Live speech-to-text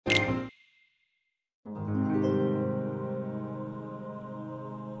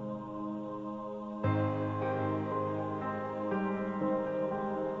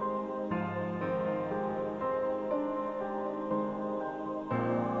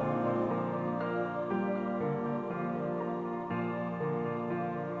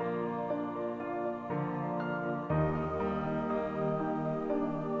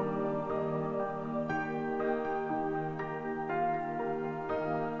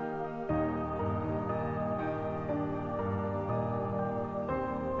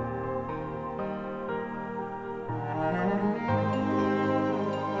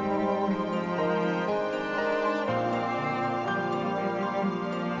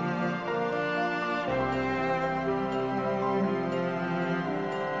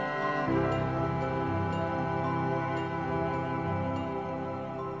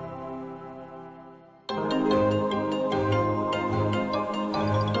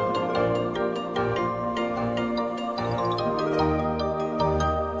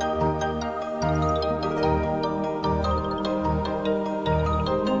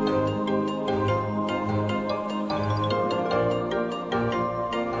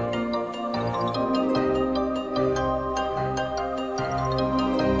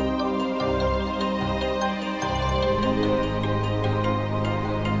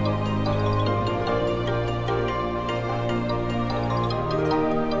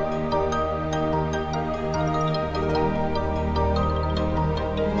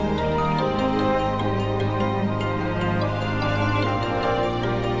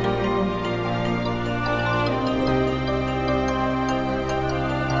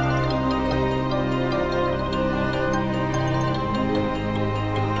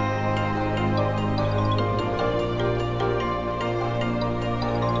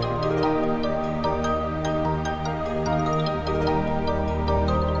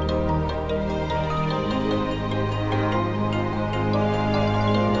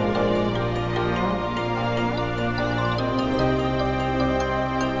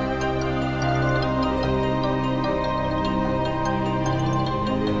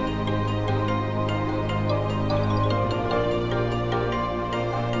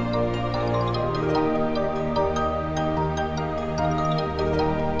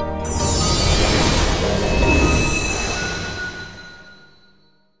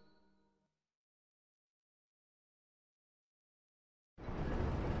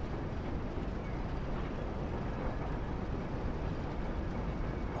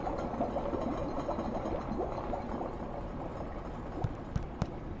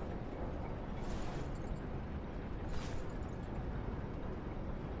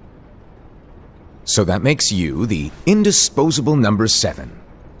So that makes you the indisposable number 7.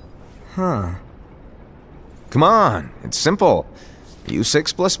 Huh. Come on, it's simple. You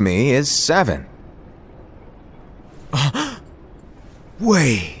 6 plus me is 7.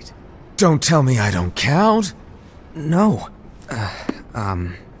 Wait, don't tell me I don't count? No.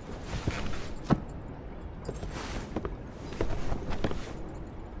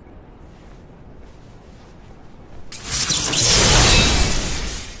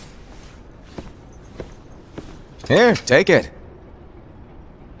 Here, take it.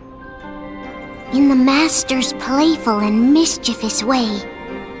 In the Master's playful and mischievous way,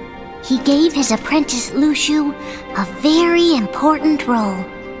 he gave his apprentice Luciu a very important role.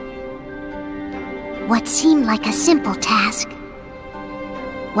 What seemed like a simple task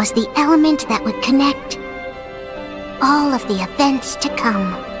was the element that would connect all of the events to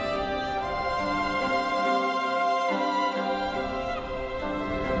come.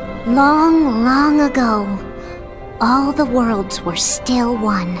 Long, long ago, all the worlds were still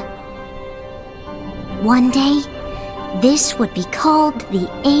one. One day, this would be called the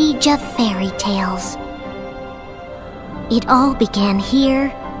Age of Fairy Tales. It all began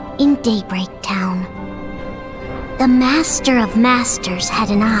here in Daybreak Town. The Master of Masters had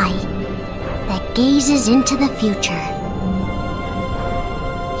an eye that gazes into the future.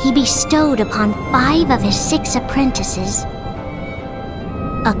 He bestowed upon 5 of his 6 apprentices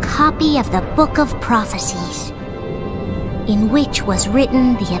a copy of the Book of Prophecies, in which was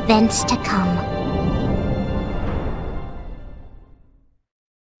written the events to come.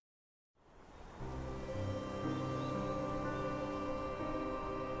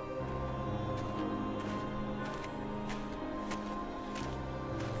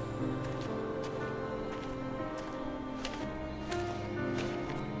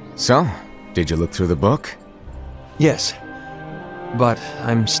 So, did you look through the book? Yes. But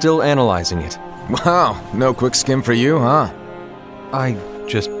I'm still analyzing it. Wow, no quick skim for you, huh? I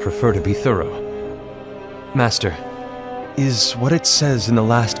just prefer to be thorough. Master, is what it says in the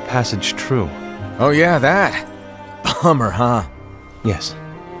last passage true? Oh yeah, that. Bummer, huh? Yes.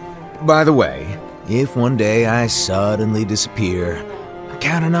 By the way, if one day I suddenly disappear, I'm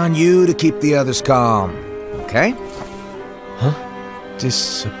counting on you to keep the others calm, okay? Huh?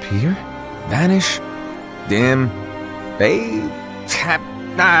 Disappear? Vanish? Dim? Fade?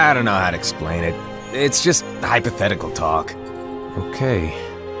 I don't know how to explain it. It's just hypothetical talk. Okay.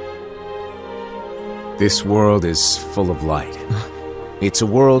 This world is full of light. It's a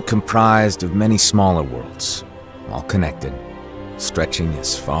world comprised of many smaller worlds, all connected, stretching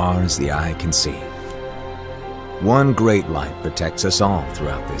as far as the eye can see. One great light protects us all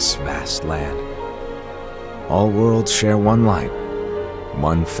throughout this vast land. All worlds share one light,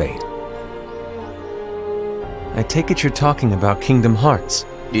 one fate. I take it you're talking about Kingdom Hearts.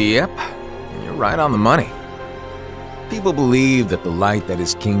 Yep, you're right on the money. People believe that the light that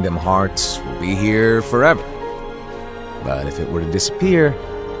is Kingdom Hearts will be here forever. But if it were to disappear,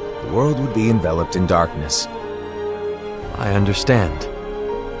 the world would be enveloped in darkness. I understand.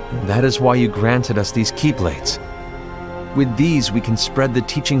 That is why you granted us these Keyblades. With these, we can spread the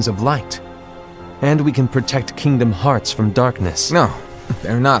teachings of light. And we can protect Kingdom Hearts from darkness. No,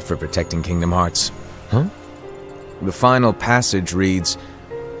 they're not for protecting Kingdom Hearts. Huh? The final passage reads,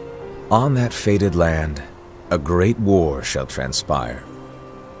 "On that fated land, a great war shall transpire.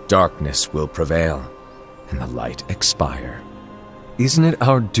 Darkness will prevail, and the light expire." Isn't it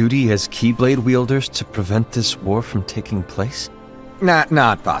our duty as Keyblade wielders to prevent this war from taking place?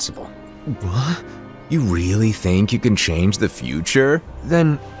 Not possible. What? You really think you can change the future?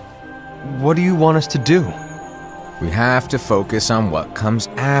 Then, what do you want us to do? We have to focus on what comes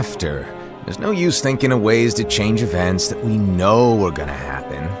after. There's no use thinking of ways to change events that we know are gonna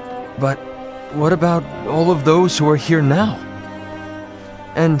happen. But what about all of those who are here now?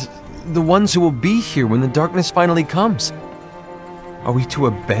 And the ones who will be here when the darkness finally comes? Are we to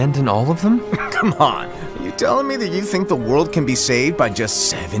abandon all of them? Come on, are you telling me that you think the world can be saved by just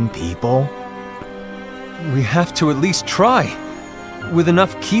 7 people? We have to at least try. With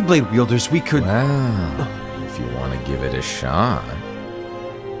enough Keyblade wielders, we could... Well, if you want to give it a shot.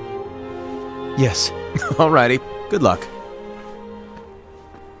 Yes. Alrighty, good luck.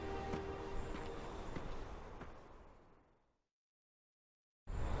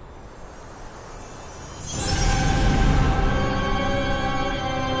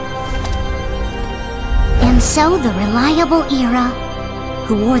 And so the reliable Era,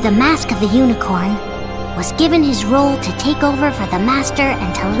 who wore the mask of the unicorn, was given his role to take over for the Master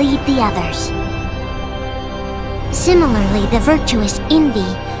and to lead the others. Similarly, the virtuous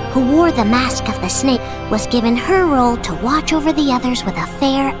Envy, who wore the mask of the snake, was given her role to watch over the others with a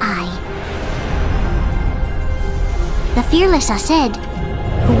fair eye. The fearless Ased,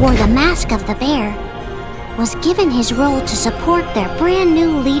 who wore the mask of the bear, was given his role to support their brand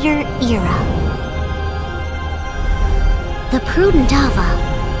new leader, Ira. The prudent Ava,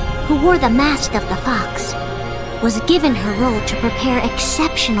 who wore the mask of the fox, was given her role to prepare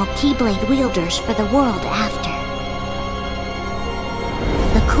exceptional Keyblade wielders for the world after.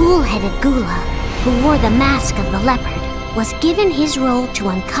 The cool-headed Gula, who wore the mask of the leopard, was given his role to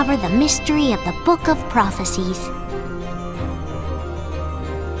uncover the mystery of the Book of Prophecies.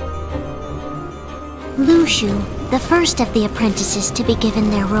 Lushu, the first of the apprentices to be given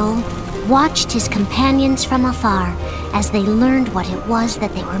their role, watched his companions from afar as they learned what it was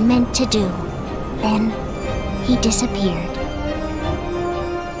that they were meant to do. Then, he disappeared.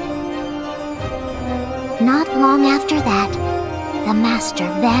 Not long after that, the master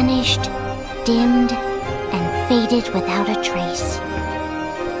vanished, dimmed, and faded without a trace.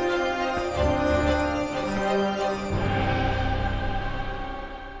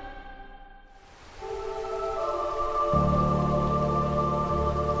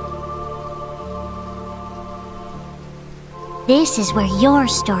 This is where your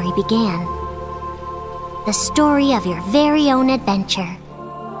story began. The story of your very own adventure.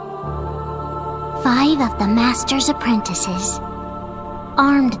 5 of the Master's apprentices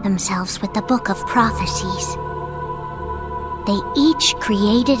armed themselves with the Book of Prophecies. They each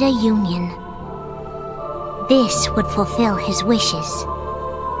created a union. This would fulfill his wishes.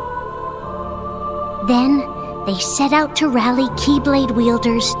 Then, they set out to rally Keyblade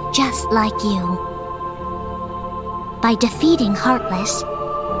wielders just like you. By defeating Heartless,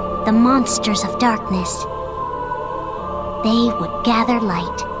 the monsters of darkness, they would gather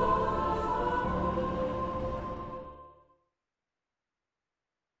light.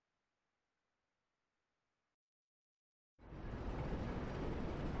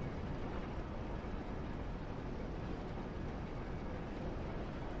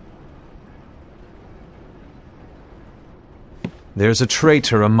 There's a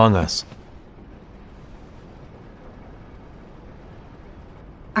traitor among us.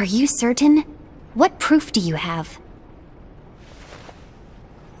 Are you certain? What proof do you have?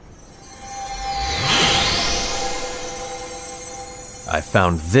 I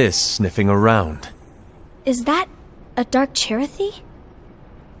found this sniffing around. Is that a Dark Cherothy?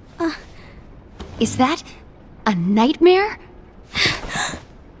 Is that a nightmare?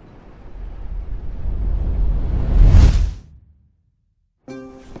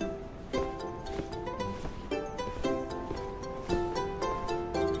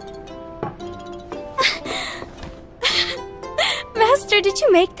 Master, did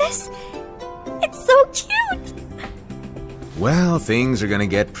you make this? It's so cute! Well, things are gonna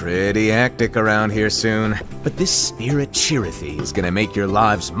get pretty hectic around here soon. But this spirit Cherothy is gonna make your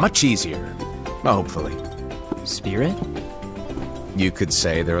lives much easier. Hopefully. Spirit? You could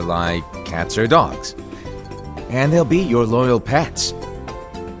say they're like cats or dogs. And they'll be your loyal pets.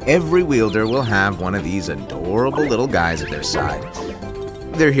 Every wielder will have one of these adorable little guys at their side.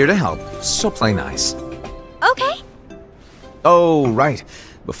 They're here to help, so play nice. Okay. Oh, right.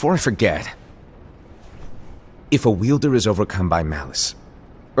 Before I forget. If a wielder is overcome by malice,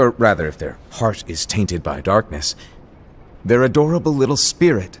 or rather if their heart is tainted by darkness, their adorable little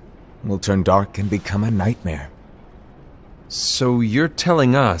spirit will turn dark and become a nightmare. So you're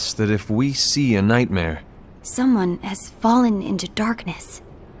telling us that if we see a nightmare... Someone has fallen into darkness.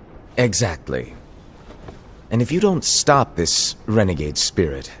 Exactly. And if you don't stop this renegade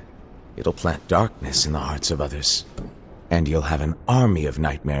spirit, it'll plant darkness in the hearts of others. And you'll have an army of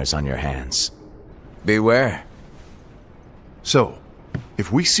nightmares on your hands. Beware. So,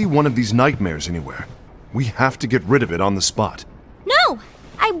 if we see one of these nightmares anywhere, we have to get rid of it on the spot. No!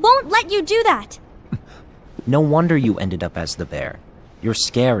 I won't let you do that! No wonder you ended up as the bear. You're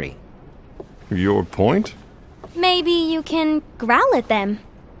scary. Your point? Maybe you can growl at them.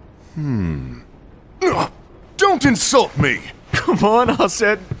 Don't insult me! Come on,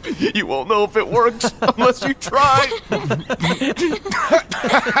 Ased. You won't know if it works unless you try.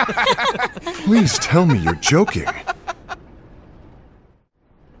 Please tell me you're joking.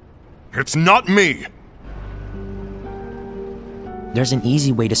 It's not me! There's an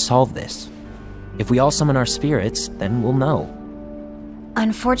easy way to solve this. If we all summon our spirits, then we'll know.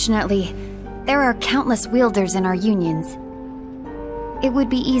 Unfortunately, there are countless wielders in our unions. It would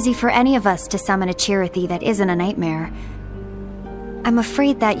be easy for any of us to summon a Cherothy that isn't a nightmare. I'm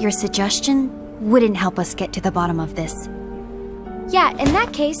afraid that your suggestion wouldn't help us get to the bottom of this. Yeah, in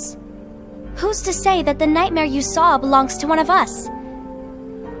that case, who's to say that the nightmare you saw belongs to one of us?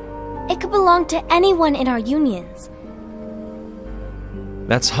 It could belong to anyone in our unions.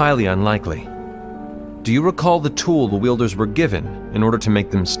 That's highly unlikely. Do you recall the tool the wielders were given in order to make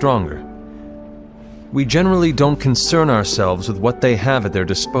them stronger? We generally don't concern ourselves with what they have at their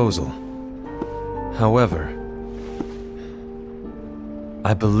disposal. However,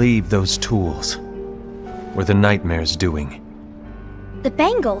 I believe those tools were the Nightmare's doing. The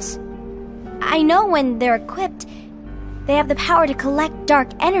bangles. I know when they're equipped, they have the power to collect dark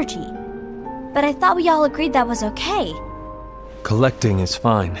energy. But I thought we all agreed that was okay. Collecting is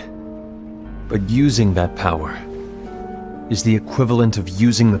fine, but using that power is the equivalent of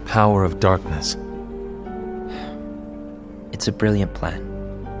using the power of darkness. It's a brilliant plan.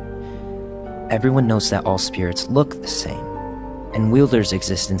 Everyone knows that all spirits look the same, and wielders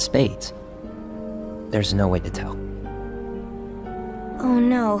exist in spades. There's no way to tell. Oh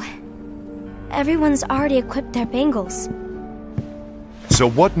no. Everyone's already equipped their bangles. So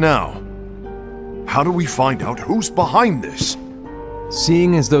what now? How do we find out who's behind this?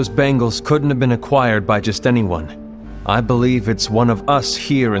 Seeing as those bangles couldn't have been acquired by just anyone, I believe it's one of us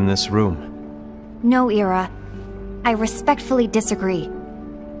here in this room. No, Ira. I respectfully disagree.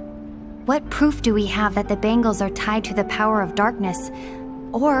 What proof do we have that the bangles are tied to the power of darkness,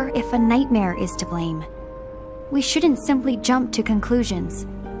 or if a nightmare is to blame? We shouldn't simply jump to conclusions.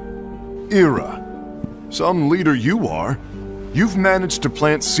 Ira, some leader you are. You've managed to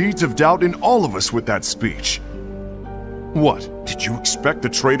plant seeds of doubt in all of us with that speech. What, did you expect the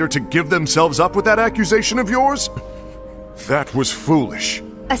traitor to give themselves up with that accusation of yours? That was foolish.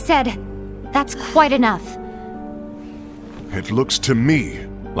 Aced, that's quite enough. It looks to me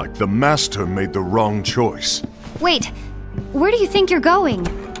like the Master made the wrong choice. Wait, where do you think you're going?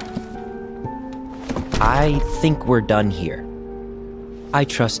 I think we're done here. I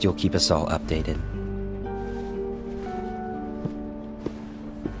trust you'll keep us all updated.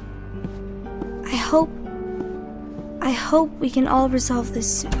 I hope we can all resolve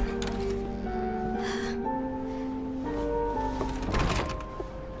this soon.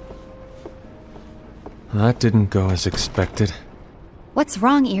 That didn't go as expected. What's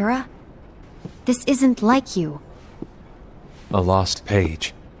wrong, Ira? This isn't like you. A lost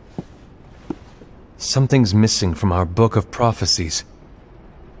page. Something's missing from our book of prophecies.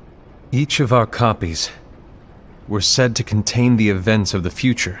 Each of our copies were said to contain the events of the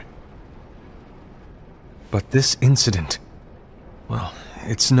future. But this incident, well,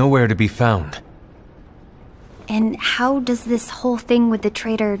 it's nowhere to be found. And how does this whole thing with the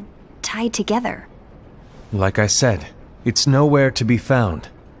traitor tie together? Like I said, it's nowhere to be found.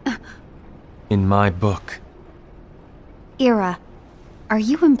 In my book. Ira, are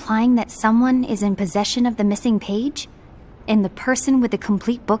you implying that someone is in possession of the missing page? And the person with the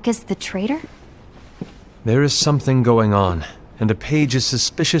complete book is the traitor? There is something going on, and a page is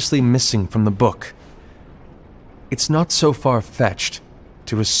suspiciously missing from the book. It's not so far-fetched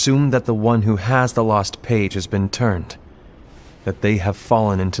to assume that the one who has the lost page has been turned, that they have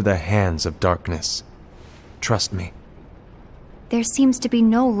fallen into the hands of darkness. Trust me. There seems to be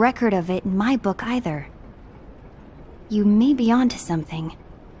no record of it in my book either. You may be onto something.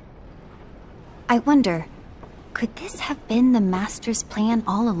 I wonder, could this have been the Master's plan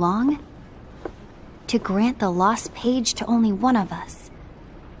all along? To grant the lost page to only one of us?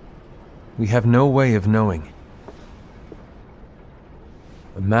 We have no way of knowing.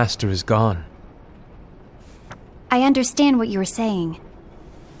 The Master is gone. I understand what you are saying.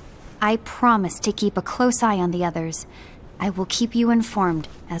 I promise to keep a close eye on the others. I will keep you informed,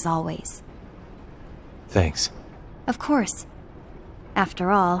 as always. Thanks. Of course.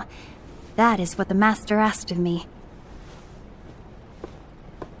 After all, that is what the Master asked of me.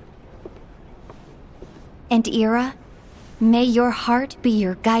 And Ira, may your heart be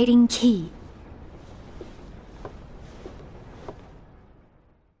your guiding key.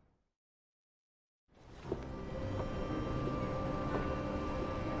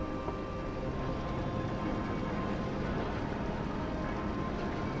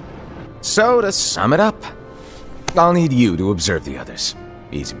 So, to sum it up, I'll need you to observe the others.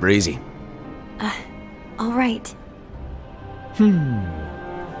 Easy breezy. All right.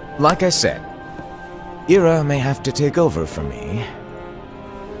 Like I said, Ira may have to take over for me.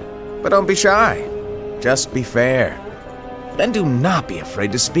 But don't be shy. Just be fair. And do not be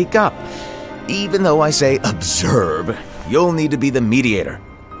afraid to speak up. Even though I say observe, you'll need to be the mediator.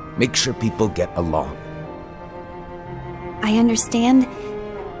 Make sure people get along. I understand.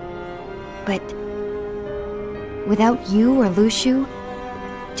 But without you or Luciu,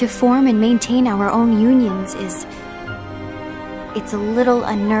 to form and maintain our own unions is... it's a little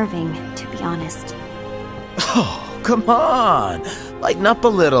unnerving, to be honest. Oh, come on! Lighten up a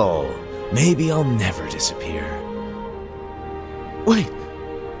little. Maybe I'll never disappear. Wait,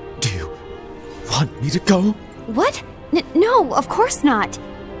 do you... want me to go? What? No, of course not.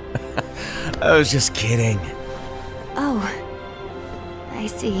 I was just kidding. Oh, I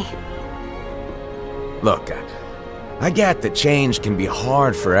see. Look, I get that change can be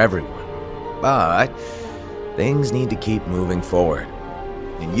hard for everyone, but things need to keep moving forward.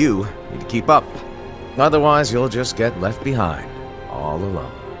 And you need to keep up. Otherwise, you'll just get left behind, all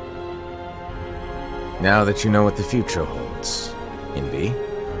alone. Now that you know what the future holds, Envy,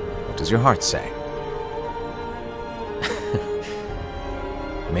 what does your heart say?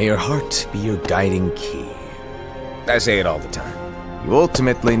 May your heart be your guiding key. I say it all the time. You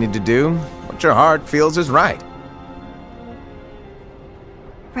ultimately need to do what your heart feels is right.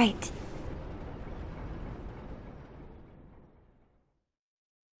 Right.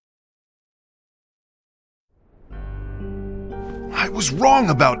 I was wrong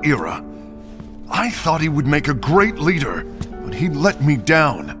about Ira. I thought he would make a great leader, but he let me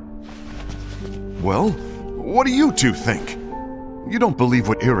down. Well, what do you two think? You don't believe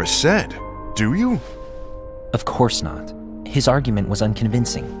what Ira said, do you? Of course not. His argument was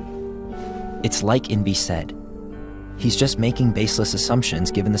unconvincing. It's like Invi said. He's just making baseless assumptions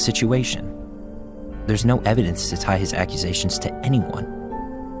given the situation. There's no evidence to tie his accusations to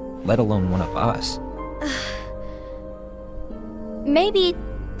anyone, let alone one of us. Maybe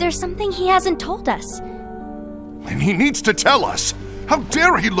there's something he hasn't told us. And he needs to tell us! How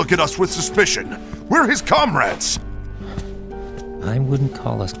dare he look at us with suspicion? We're his comrades! I wouldn't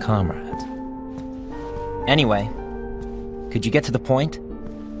call us comrades. Anyway, could you get to the point?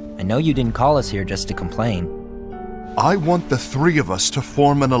 I know you didn't call us here just to complain. I want the three of us to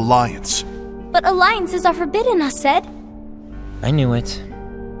form an alliance. But alliances are forbidden, us said. I knew it.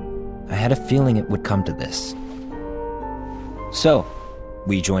 I had a feeling it would come to this. So,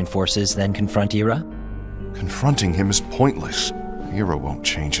 we join forces, then confront Ira? Confronting him is pointless. Ira won't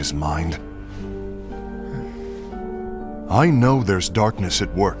change his mind. I know there's darkness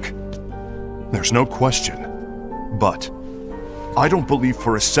at work. There's no question. But I don't believe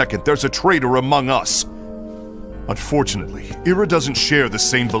for a second there's a traitor among us. Unfortunately, Ira doesn't share the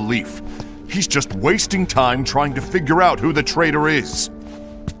same belief. He's just wasting time trying to figure out who the traitor is.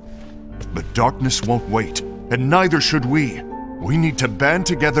 But darkness won't wait, and neither should we. We need to band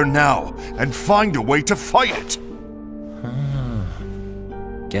together now and find a way to fight it.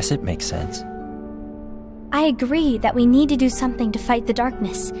 Guess it makes sense. I agree that we need to do something to fight the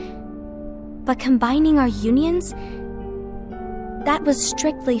darkness. But combining our unions? That was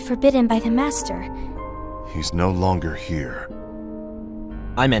strictly forbidden by the Master. He's no longer here.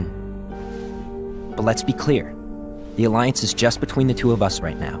 I'm in. But let's be clear. The alliance is just between the two of us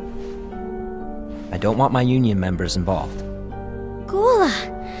right now. I don't want my union members involved. Gula!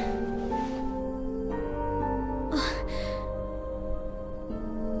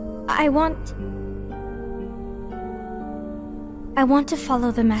 I want to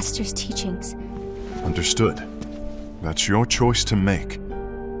follow the Master's teachings. Understood. That's your choice to make.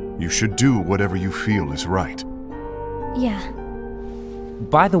 You should do whatever you feel is right. Yeah.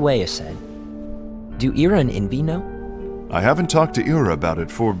 By the way, Ased, do Ira and Invi know? I haven't talked to Ira about it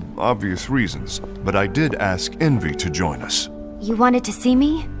for obvious reasons, but I did ask Envy to join us. You wanted to see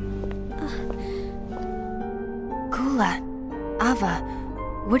me? Gula, Ava,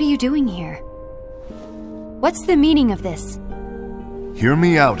 what are you doing here? What's the meaning of this? Hear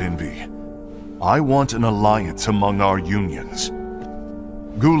me out, Envy. I want an alliance among our unions.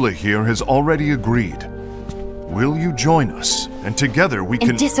 Gula here has already agreed. Will you join us? And together we can—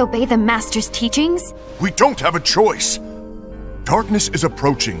 And disobey the Master's teachings? We don't have a choice! Darkness is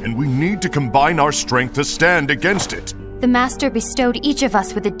approaching, and we need to combine our strength to stand against it. The Master bestowed each of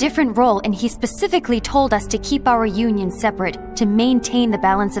us with a different role, and he specifically told us to keep our union separate, to maintain the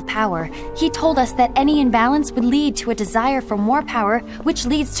balance of power. He told us that any imbalance would lead to a desire for more power, which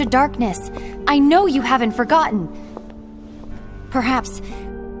leads to darkness. I know you haven't forgotten. Perhaps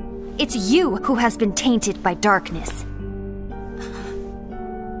it's you who has been tainted by darkness.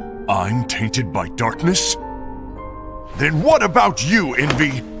 I'm tainted by darkness? Then what about you,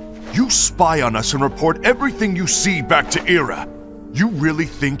 Envy? You spy on us and report everything you see back to Ira. You really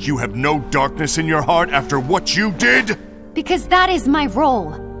think you have no darkness in your heart after what you did? Because that is my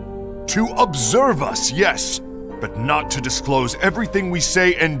role. To observe us, yes, but not to disclose everything we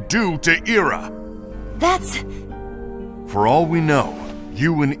say and do to Ira. That's... For all we know,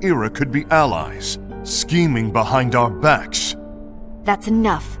 you and Ira could be allies, scheming behind our backs. That's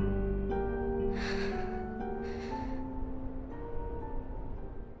enough.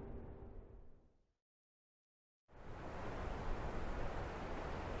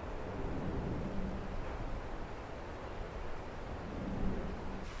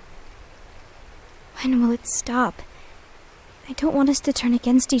 When will it stop? I don't want us to turn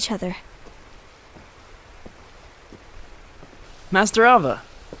against each other. Master Alva.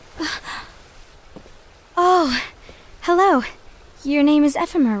 Oh, hello. Your name is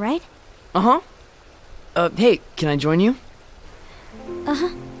Ephemer, right? Uh-huh. Hey, can I join you? Uh-huh.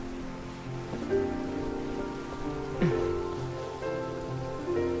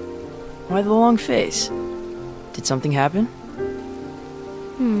 Why the long face? Did something happen?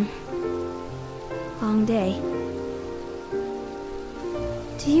 Long day.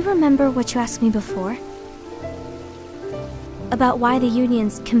 Do you remember what you asked me before? About why the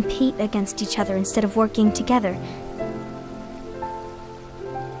unions compete against each other instead of working together.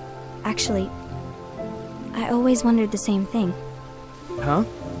 Actually, I always wondered the same thing. Huh?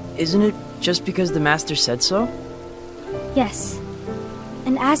 Isn't it just because the Master said so? Yes,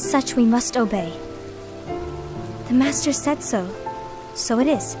 and as such we must obey. The Master said so, so it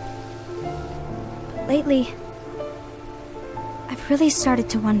is. But lately, I've really started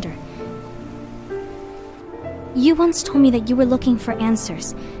to wonder. You once told me that you were looking for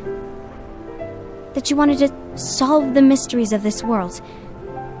answers. That you wanted to solve the mysteries of this world.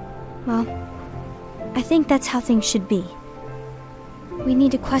 Well, I think that's how things should be. We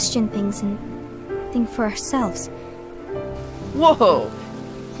need to question things and think for ourselves. Whoa!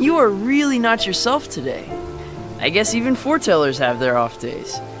 You are really not yourself today. I guess even foretellers have their off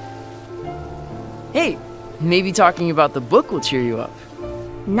days. Hey, maybe talking about the book will cheer you up.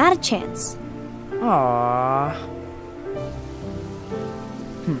 Not a chance. Aww.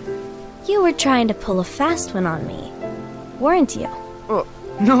 You were trying to pull a fast one on me, weren't you? Oh,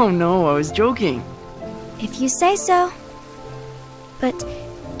 no, I was joking. If you say so. But,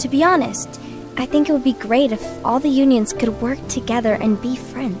 to be honest, I think it would be great if all the unions could work together and be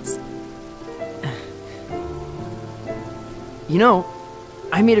friends. You know,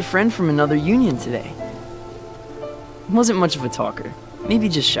 I made a friend from another union today. Wasn't much of a talker, maybe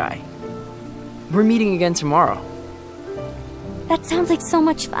just shy. We're meeting again tomorrow. That sounds like so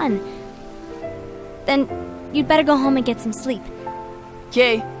much fun. Then, you'd better go home and get some sleep.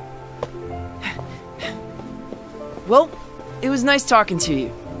 Okay. Well, it was nice talking to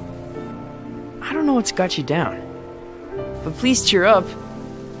you. I don't know what's got you down, but please cheer up.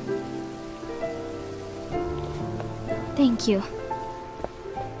 Thank you.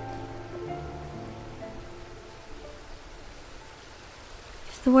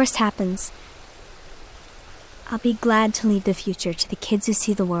 If the worst happens, I'll be glad to leave the future to the kids who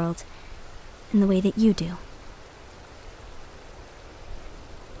see the world in the way that you do.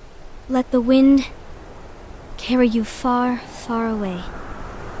 Let the wind carry you far, far away.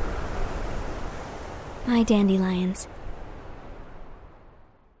 My dandelions.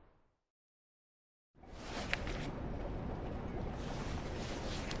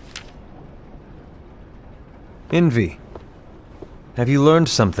 Envy. Have you learned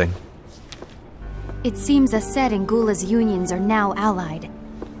something? It seems Ased and Gula's unions are now allied.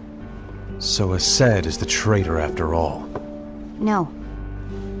 So Ased is the traitor after all. No,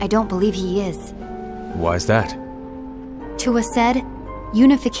 I don't believe he is. Why's that? To Ased,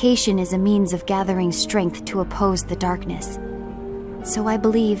 unification is a means of gathering strength to oppose the darkness. So I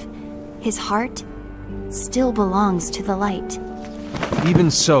believe his heart still belongs to the light.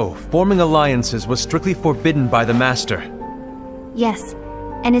 Even so, forming alliances was strictly forbidden by the Master. Yes,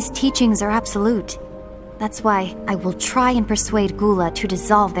 and his teachings are absolute. That's why I will try and persuade Gula to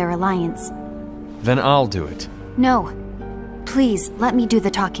dissolve their alliance. Then I'll do it. No. Please, let me do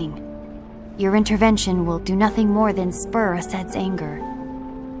the talking. Your intervention will do nothing more than spur Ased's anger.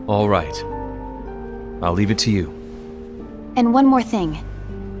 All right. I'll leave it to you. And one more thing.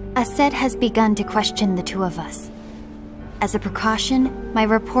 Ased has begun to question the two of us. As a precaution, my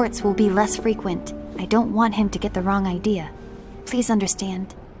reports will be less frequent. I don't want him to get the wrong idea. Please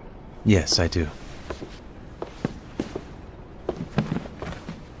understand. Yes, I do.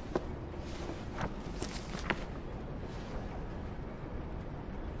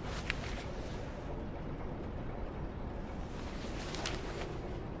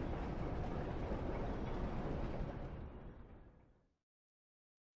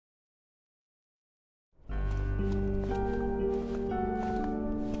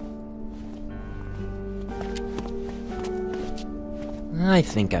 I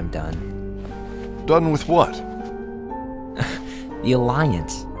think I'm done. Done with what? The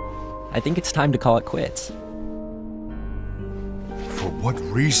Alliance. I think it's time to call it quits. For what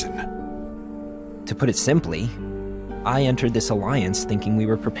reason? To put it simply, I entered this alliance thinking we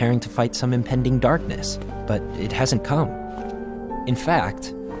were preparing to fight some impending darkness, but it hasn't come. In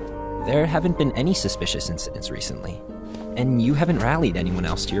fact, there haven't been any suspicious incidents recently, and you haven't rallied anyone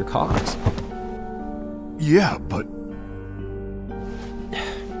else to your cause. Yeah, but...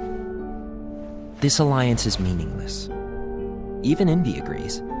 This alliance is meaningless. Even Envy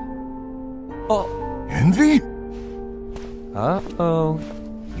agrees. Oh. Envy? Uh-oh.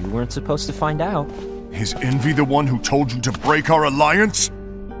 You weren't supposed to find out. Is Envy the one who told you to break our alliance?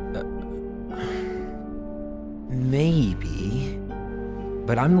 Maybe.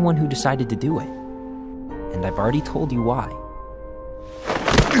 But I'm the one who decided to do it. And I've already told you why.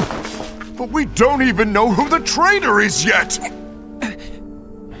 But we don't even know who the traitor is yet!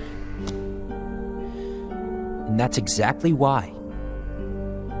 And that's exactly why.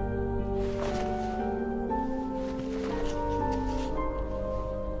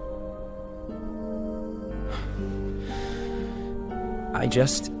 I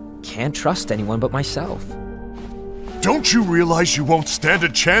just can't trust anyone but myself. Don't you realize you won't stand a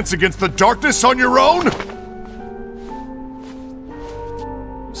chance against the darkness on your own?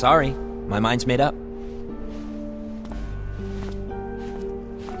 Sorry, my mind's made up.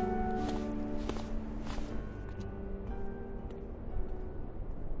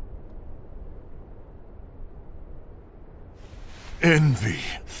 Envy,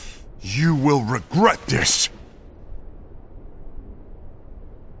 you will regret this.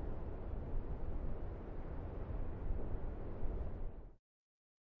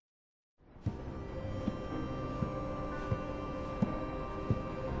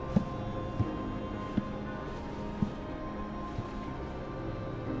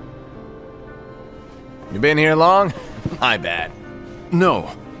 You been here long? My bad.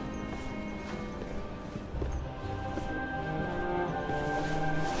 No.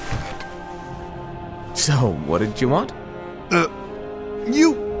 So, what did you want?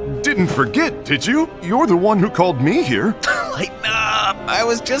 You didn't forget, did you? You're the one who called me here. Lighten up! I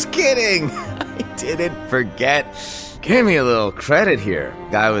was just kidding! I didn't forget. Give me a little credit here.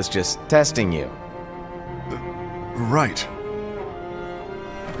 I was just testing you. Right.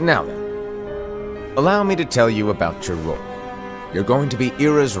 Now then, allow me to tell you about your role. You're going to be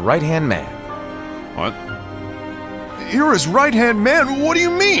Ira's right-hand man. What? Ira's right-hand man? What do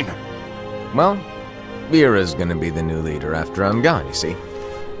you mean? Well, Ira's gonna be the new leader after I'm gone, you see.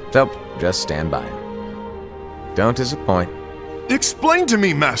 So, just stand by him. Don't disappoint. Explain to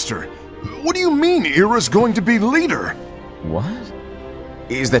me, Master. What do you mean Ira's going to be leader? What?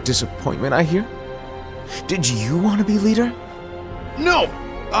 Is that disappointment I hear? Did you want to be leader? No!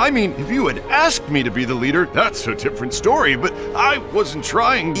 I mean, if you had asked me to be the leader, that's a different story, but I wasn't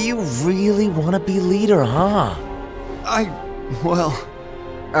trying. You really want to be leader, huh? Well...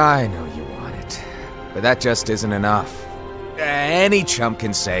 I know you want it, but that just isn't enough. Any chump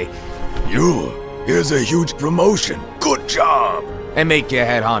can say, here's a huge promotion, good job, and make you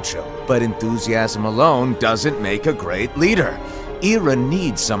head honcho. But enthusiasm alone doesn't make a great leader. Ira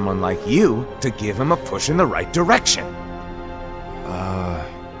needs someone like you to give him a push in the right direction.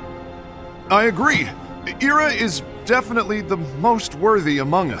 I agree. Ira is definitely the most worthy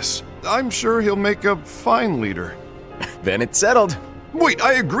among us. I'm sure he'll make a fine leader. Then it's settled. Wait,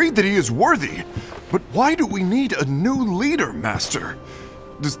 I agreed that he is worthy. But why do we need a new leader, Master?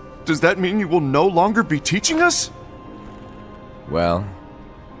 Does that mean you will no longer be teaching us? Well,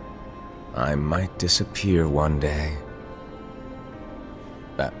 I might disappear one day.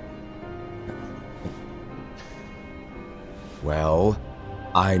 Well,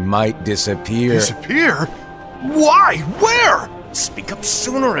 I might disappear. Disappear? Why? Where? Speak up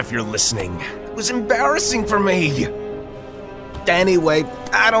sooner if you're listening. It was embarrassing for me. Anyway,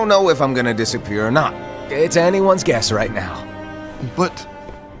 I don't know if I'm gonna disappear or not. It's anyone's guess right now. But...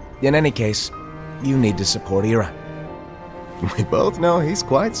 In any case, you need to support Ira. We both know he's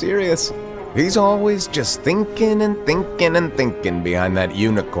quite serious. He's always just thinking and thinking and thinking behind that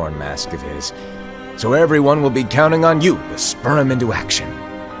unicorn mask of his. So everyone will be counting on you to spur him into action.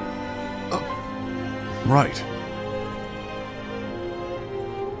 Right.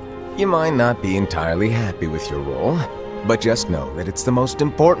 You might not be entirely happy with your role, but just know that it's the most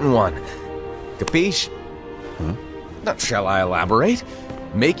important one. Capiche? Now, shall I elaborate?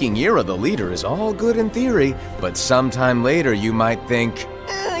 Making Ira the leader is all good in theory, but sometime later you might think,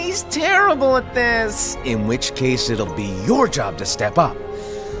 he's terrible at this, in which case it'll be your job to step up.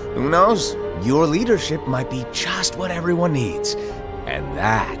 Who knows? Your leadership might be just what everyone needs, and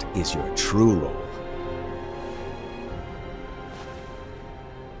that is your true role.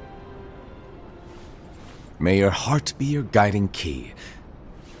 May your heart be your guiding key.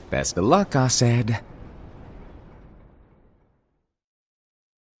 Best of luck, I said.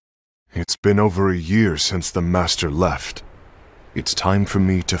 It's been over a year since the Master left. It's time for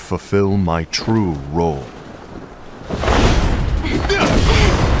me to fulfill my true role.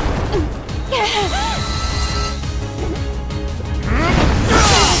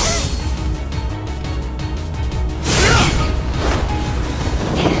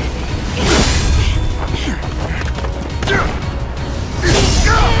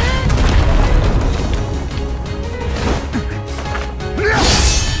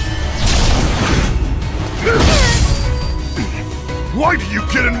 Why do you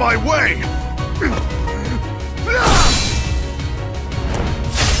get in my way?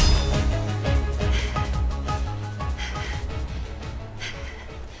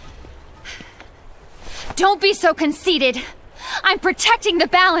 Don't be so conceited. I'm protecting the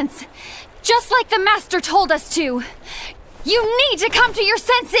balance, just like the Master told us to. You need to come to your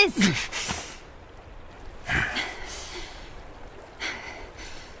senses!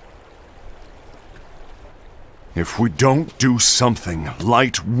 If we don't do something,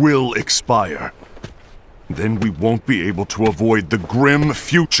 light will expire. Then we won't be able to avoid the grim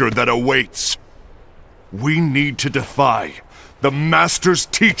future that awaits. We need to defy the Master's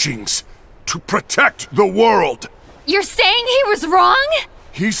teachings to protect the world! You're saying he was wrong?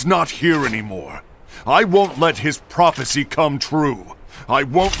 He's not here anymore. I won't let his prophecy come true. I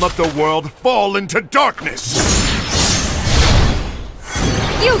won't let the world fall into darkness!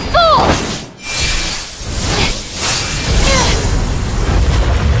 You fool!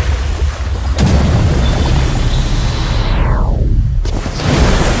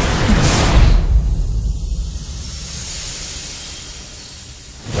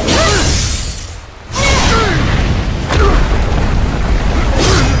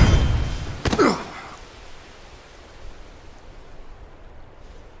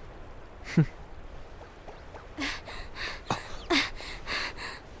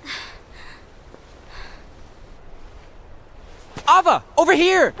 Ava! Over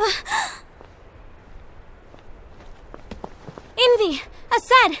here! Envy!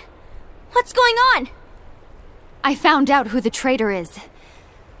 Asad! What's going on? I found out who the traitor is.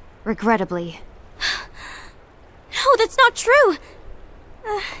 Regrettably. No, that's not true!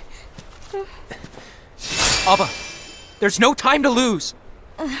 Ava! There's no time to lose!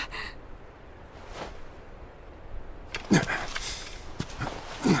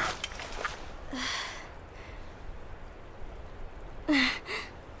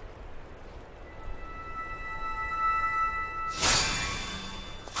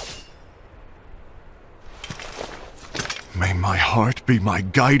 May my heart be my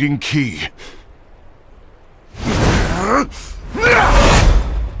guiding key.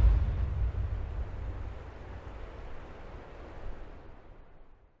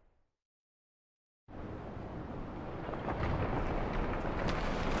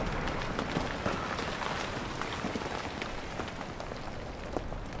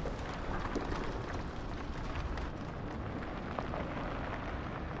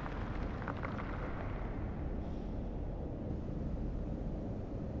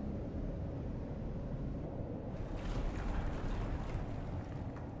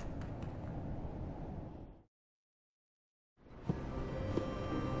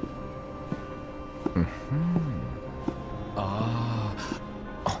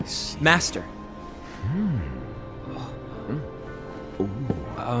 Master.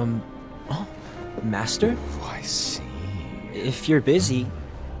 Master? Oh, I see. If you're busy,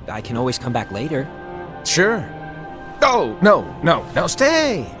 I can always come back later. Sure. Oh, no,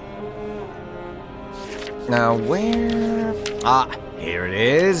 stay! Now, where... Ah, here it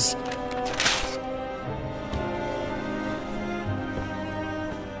is.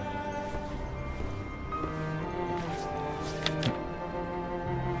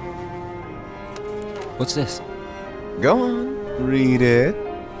 What's this? Go on, read it.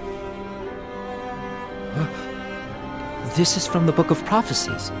 This is from the Book of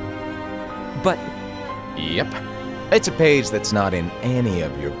Prophecies. But... Yep. It's a page that's not in any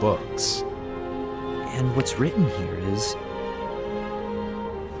of your books. And what's written here is...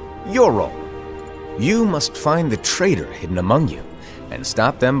 Your role. You must find the traitor hidden among you, and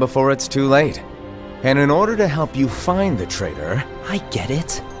stop them before it's too late. And in order to help you find the traitor... I get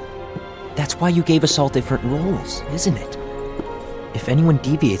it. That's why you gave us all different roles, isn't it? If anyone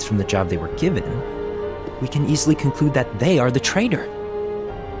deviates from the job they were given, we can easily conclude that they are the traitor.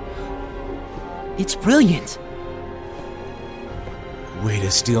 It's brilliant! Way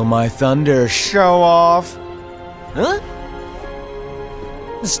to steal my thunder, show off! Huh?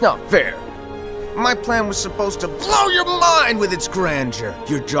 It's not fair. My plan was supposed to blow your mind with its grandeur.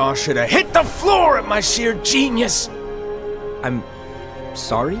 Your jaw should have hit the floor at my sheer genius. I'm...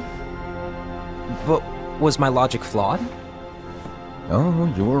 sorry? But was my logic flawed?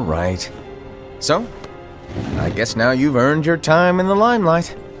 Oh, you're right. So, I guess now you've earned your time in the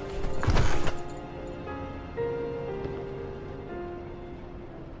limelight.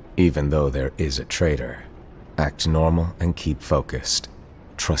 Even though there is a traitor, act normal and keep focused.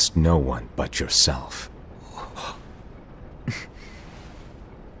 Trust no one but yourself.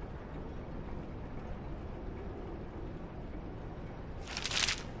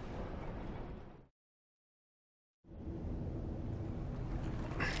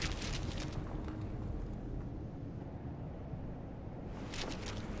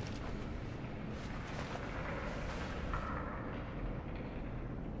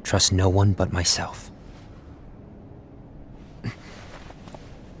 trust no one but myself.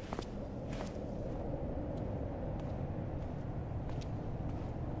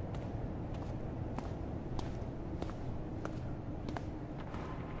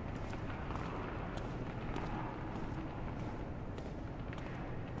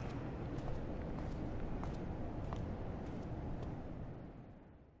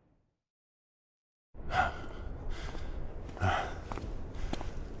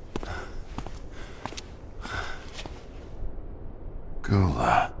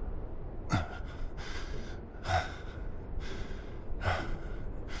 Gula.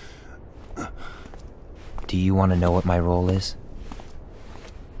 Do you want to know what my role is?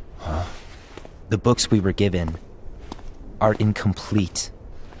 Huh? The books we were given are incomplete.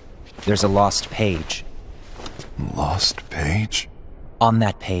 There's a lost page. Lost page? On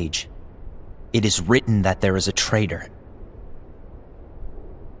that page, it is written that there is a traitor.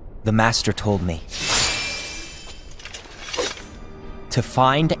 The Master told me to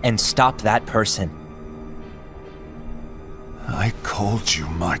find and stop that person. I called you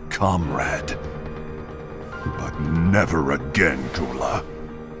my comrade. But never again, Gula.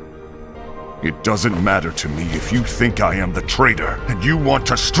 It doesn't matter to me if you think I am the traitor and you want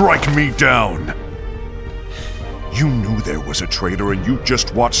to strike me down. You knew there was a traitor and you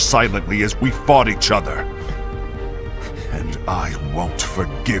just watched silently as we fought each other. And I won't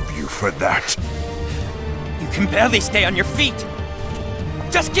forgive you for that. You can barely stay on your feet.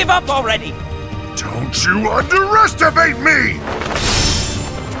 Just give up already! Don't you underestimate me!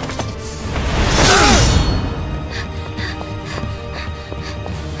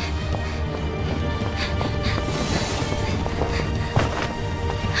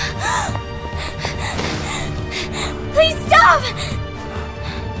 Please stop!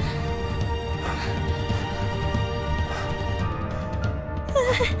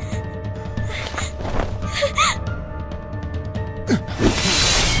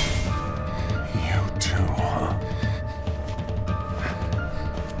 You too, huh?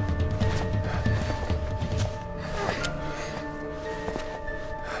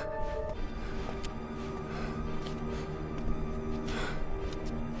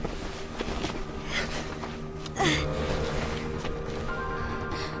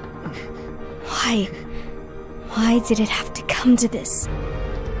 Why did it have to come to this?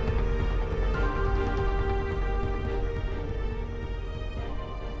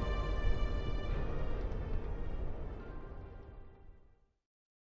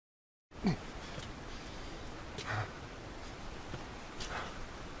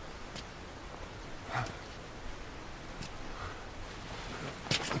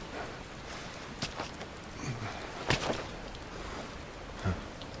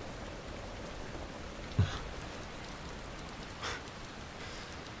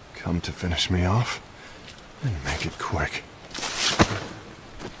 Come to finish me off? And make it quick.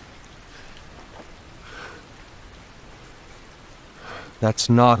 That's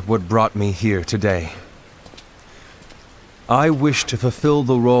not what brought me here today. I wish to fulfill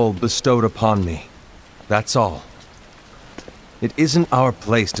the role bestowed upon me. That's all. It isn't our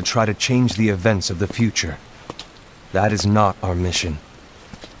place to try to change the events of the future. That is not our mission.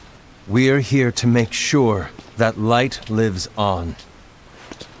 We're here to make sure that light lives on.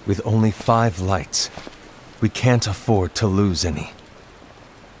 With only 5 lights, we can't afford to lose any.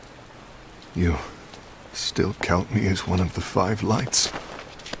 You still count me as one of the 5 lights?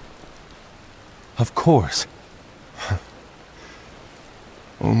 Of course.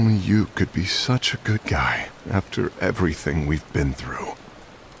 Only you could be such a good guy after everything we've been through.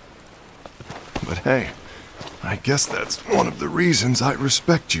 But hey, I guess that's one of the reasons I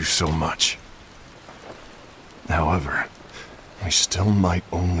respect you so much. However, we still might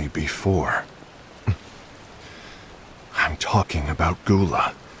only be 4. I'm talking about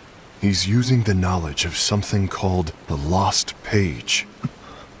Gula. He's using the knowledge of something called the Lost Page.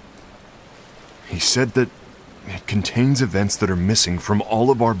 He said that it contains events that are missing from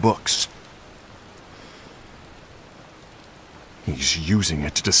all of our books. He's using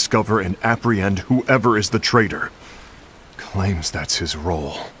it to discover and apprehend whoever is the traitor. Claims that's his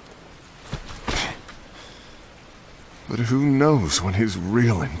role. But who knows what his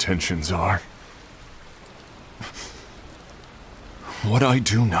real intentions are? What I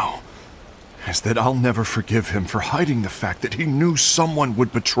do know is that I'll never forgive him for hiding the fact that he knew someone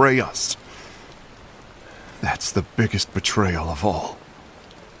would betray us. That's the biggest betrayal of all.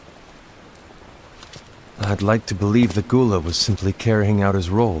 I'd like to believe that Gula was simply carrying out his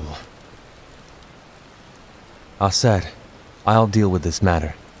role. Aset, I'll deal with this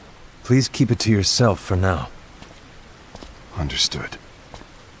matter. Please keep it to yourself for now. Understood.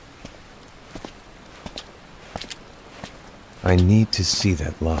 I need to see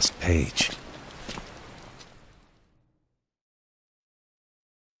that lost page.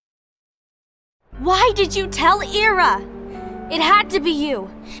 Why did you tell Ira? It had to be you,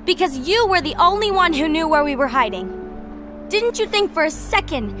 because you were the only one who knew where we were hiding. Didn't you think for a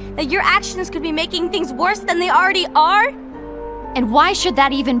second that your actions could be making things worse than they already are? And why should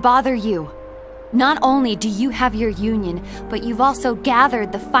that even bother you? Not only do you have your union, but you've also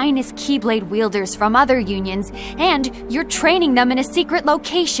gathered the finest Keyblade wielders from other unions, and you're training them in a secret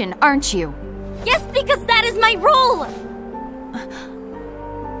location, aren't you? Yes, because that is my role!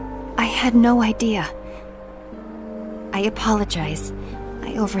 I had no idea. I apologize.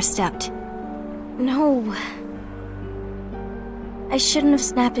 I overstepped. No. I shouldn't have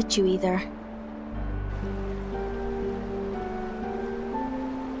snapped at you either.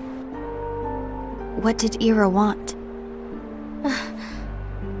 What did Ira want?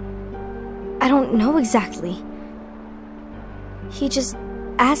 I don't know exactly. He just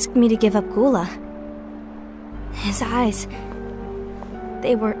asked me to give up Gula. His eyes...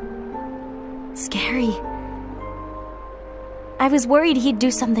 they were... scary. I was worried he'd do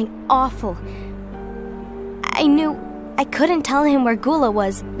something awful. I knew I couldn't tell him where Gula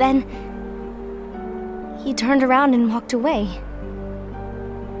was. Then... he turned around and walked away.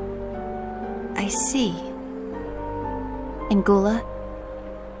 I see. And Gula?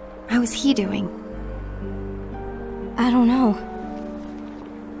 How is he doing? I don't know.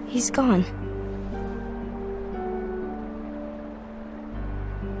 He's gone.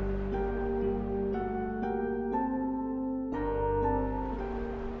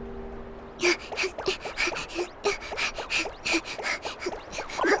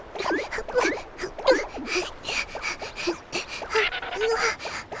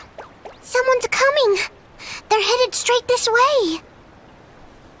 Someone's coming! They're headed straight this way!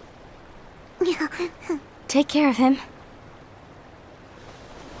 Take care of him.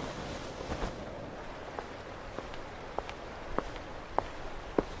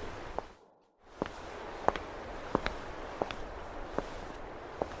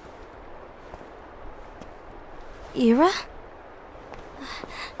 Ira?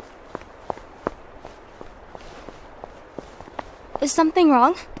 Is something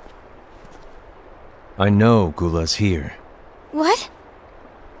wrong? I know Gula's here. What?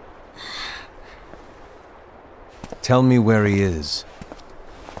 Tell me where he is.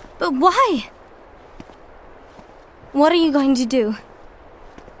 But why? What are you going to do?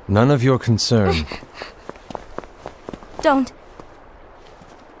 None of your concern. Don't.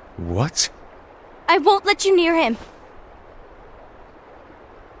 What? I won't let you near him.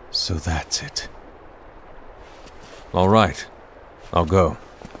 So that's it. All right. I'll go.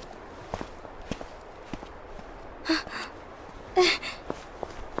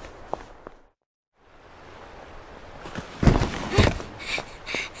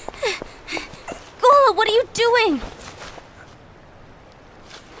 Gula, what are you doing?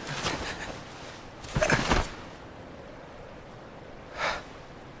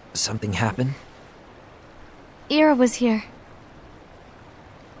 Something happened? Ira was here.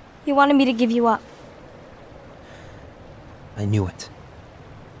 He wanted me to give you up. I knew it.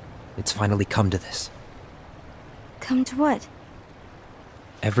 It's finally come to this. Come to what?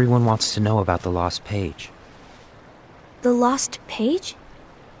 Everyone wants to know about the lost page. The lost page?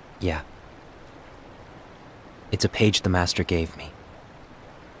 Yeah. It's a page the Master gave me.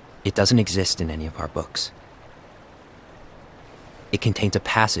 It doesn't exist in any of our books. It contains a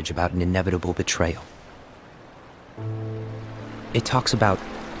passage about an inevitable betrayal. It talks about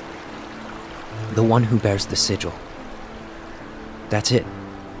the one who bears the sigil. That's it.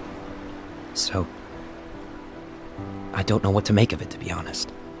 So, I don't know what to make of it, to be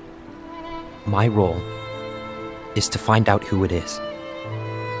honest. My role is to find out who it is.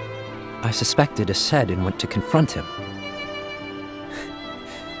 I suspected Ased and went to confront him.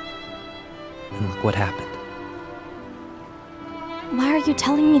 And look what happened. Why are you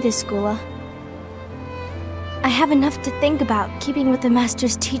telling me this, Gula? I have enough to think about, keeping with the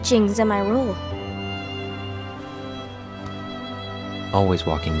Master's teachings and my role. Always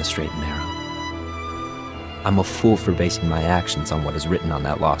walking the straight and narrow. I'm a fool for basing my actions on what is written on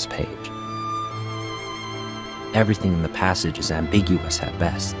that lost page. Everything in the passage is ambiguous at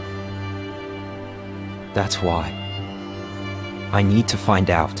best. That's why I need to find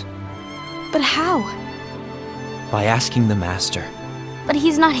out. But how? By asking the Master. But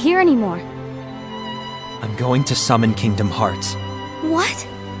he's not here anymore. I'm going to summon Kingdom Hearts. What?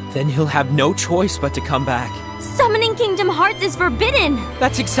 Then he'll have no choice but to come back. Summoning Kingdom Hearts is forbidden!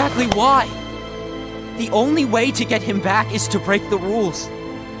 That's exactly why! The only way to get him back is to break the rules.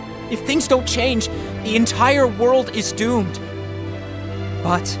 If things don't change, the entire world is doomed.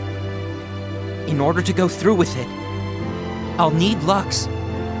 But in order to go through with it, I'll need Lux.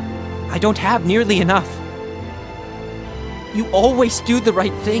 I don't have nearly enough. You always do the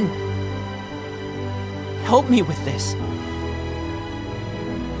right thing. Help me with this.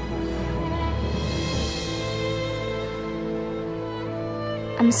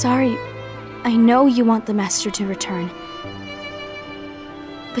 I'm sorry. I know you want the Master to return.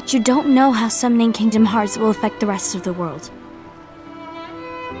 But you don't know how summoning Kingdom Hearts will affect the rest of the world.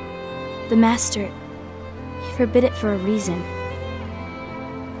 The Master, he forbid it for a reason.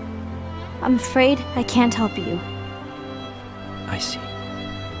 I'm afraid I can't help you. I see.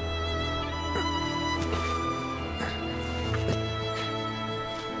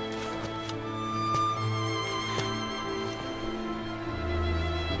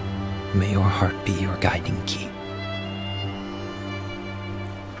 May your heart be your guiding key.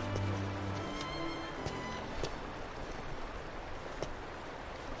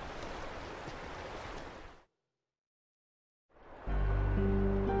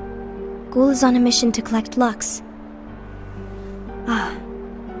 Ghoul is on a mission to collect Lux. Ah.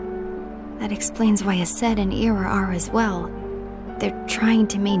 That explains why Aced and Ira are as well. They're trying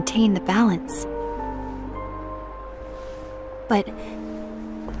to maintain the balance. But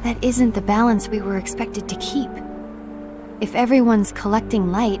that isn't the balance we were expected to keep. If everyone's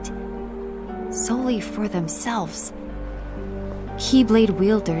collecting light solely for themselves, Keyblade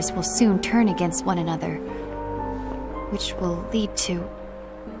wielders will soon turn against one another, which will lead to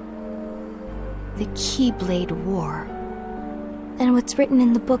the Keyblade War. And what's written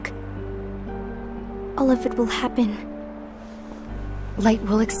in the book, all of it will happen. Light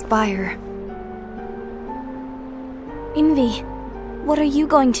will expire. Envy, what are you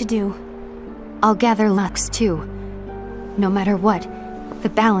going to do? I'll gather Lux too. No matter what, the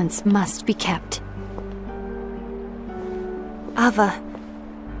balance must be kept. Ava,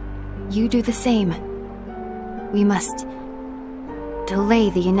 you do the same. We must delay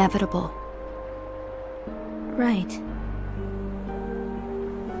the inevitable. Right.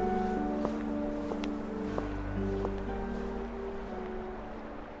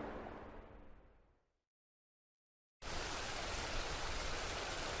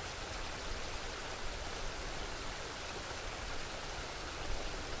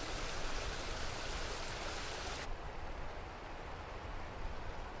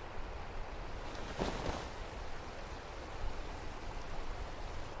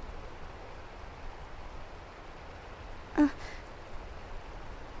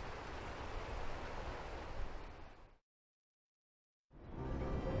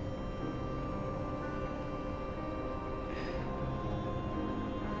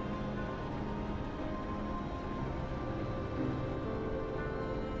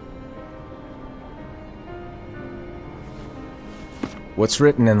 What's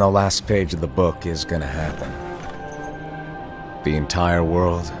written in the last page of the book is gonna happen. The entire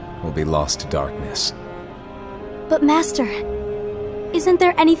world will be lost to darkness. But Master, isn't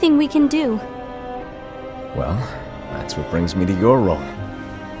there anything we can do? Well, that's what brings me to your role.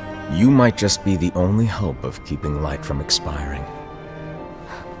 You might just be the only hope of keeping light from expiring.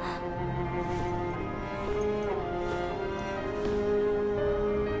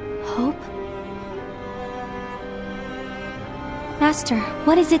 Hope? Master,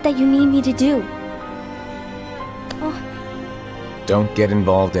 what is it that you need me to do? Don't get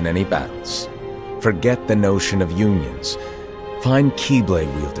involved in any battles. Forget the notion of unions. Find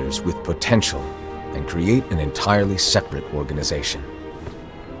Keyblade wielders with potential and create an entirely separate organization.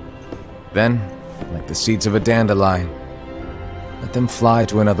 Then, like the seeds of a dandelion, let them fly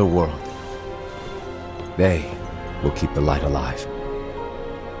to another world. They will keep the light alive.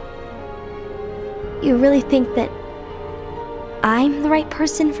 You really think that I'm the right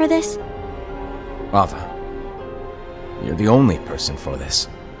person for this? Ava, you're the only person for this.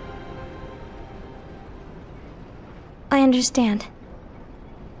 I understand.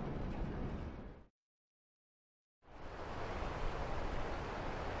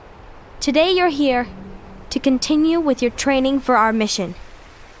 Today you're here to continue with your training for our mission.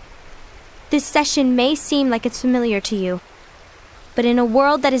 This session may seem like it's familiar to you, but in a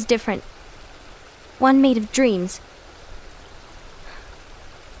world that is different, one made of dreams,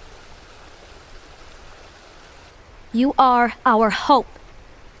 you are our hope.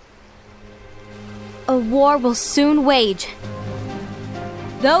 A war will soon wage.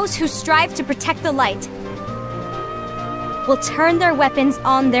 Those who strive to protect the light will turn their weapons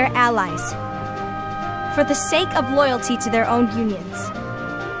on their allies for the sake of loyalty to their own unions.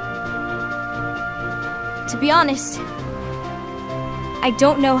 To be honest, I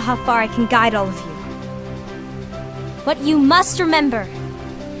don't know how far I can guide all of you. But you must remember,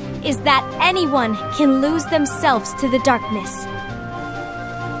 is that anyone can lose themselves to the darkness.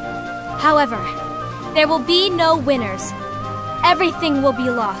 However, there will be no winners. Everything will be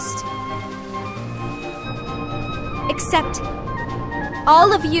lost. Except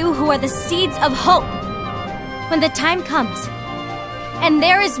all of you who are the seeds of hope. When the time comes, and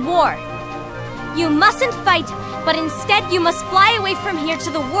there is war, you mustn't fight, but instead you must fly away from here to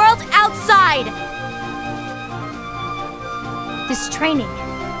the world outside. This training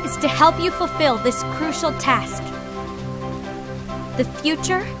is to help you fulfill this crucial task. The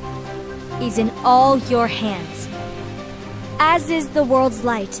future is in all your hands, as is the world's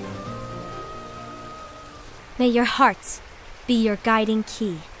light. May your hearts be your guiding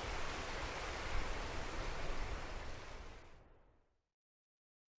key.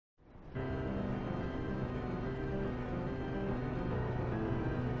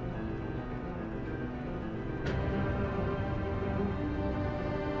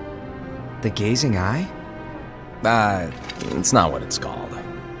 The gazing eye? It's not what it's called.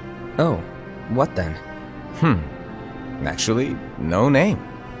 Oh, what then? Actually, no name.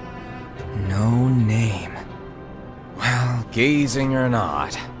 No name. Well, gazing or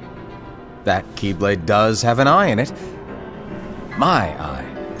not, that Keyblade does have an eye in it. My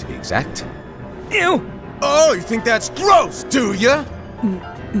eye, to be exact. Ew! Oh, you think that's gross, do ya?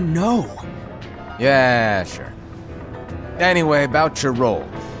 No. Yeah, sure. Anyway, about your role.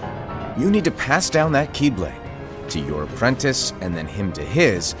 You need to pass down that Keyblade to your apprentice and then him to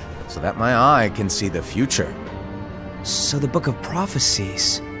his, so that my eye can see the future. So the Book of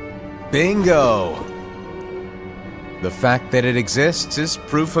Prophecies... Bingo! The fact that it exists is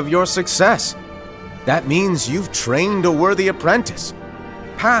proof of your success. That means you've trained a worthy apprentice,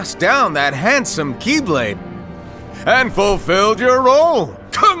 passed down that handsome Keyblade, and fulfilled your role.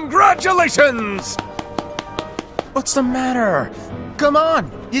 Congratulations! What's the matter? Come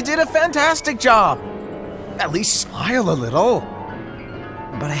on, you did a fantastic job. At least smile a little.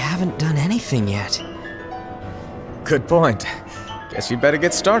 But I haven't done anything yet. Good point. Guess you'd better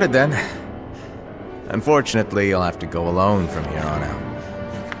get started then. Unfortunately, you'll have to go alone from here on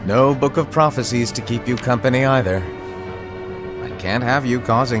out. No Book of Prophecies to keep you company either. I can't have you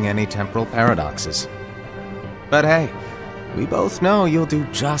causing any temporal paradoxes. But hey, we both know you'll do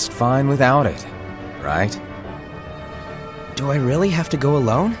just fine without it, right? Do I really have to go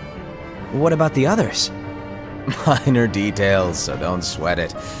alone? What about the others? Minor details, so don't sweat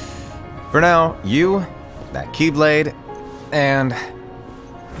it. For now, you, that Keyblade, and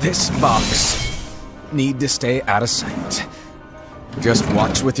this box need to stay out of sight. Just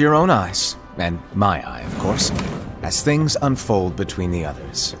watch with your own eyes, and my eye, of course, as things unfold between the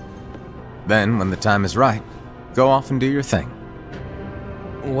others. Then, when the time is right, go off and do your thing.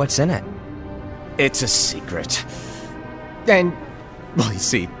 What's in it? It's a secret. And, well, you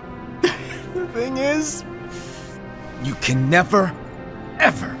see, the thing is, you can never,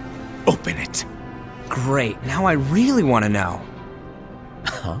 ever open it. Great, now I really want to know.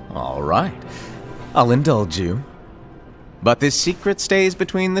 All right, I'll indulge you. But this secret stays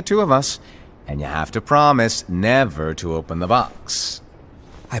between the two of us, and you have to promise never to open the box.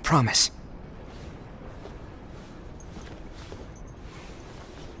 I promise.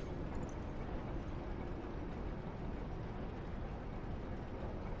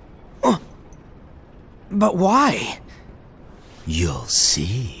 But why? You'll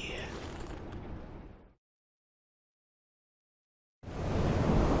see.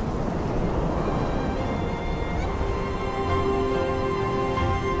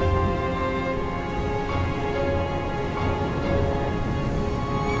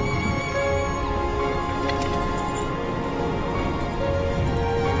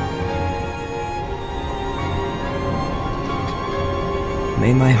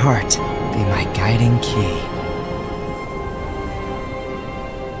 May my heart be my guiding key.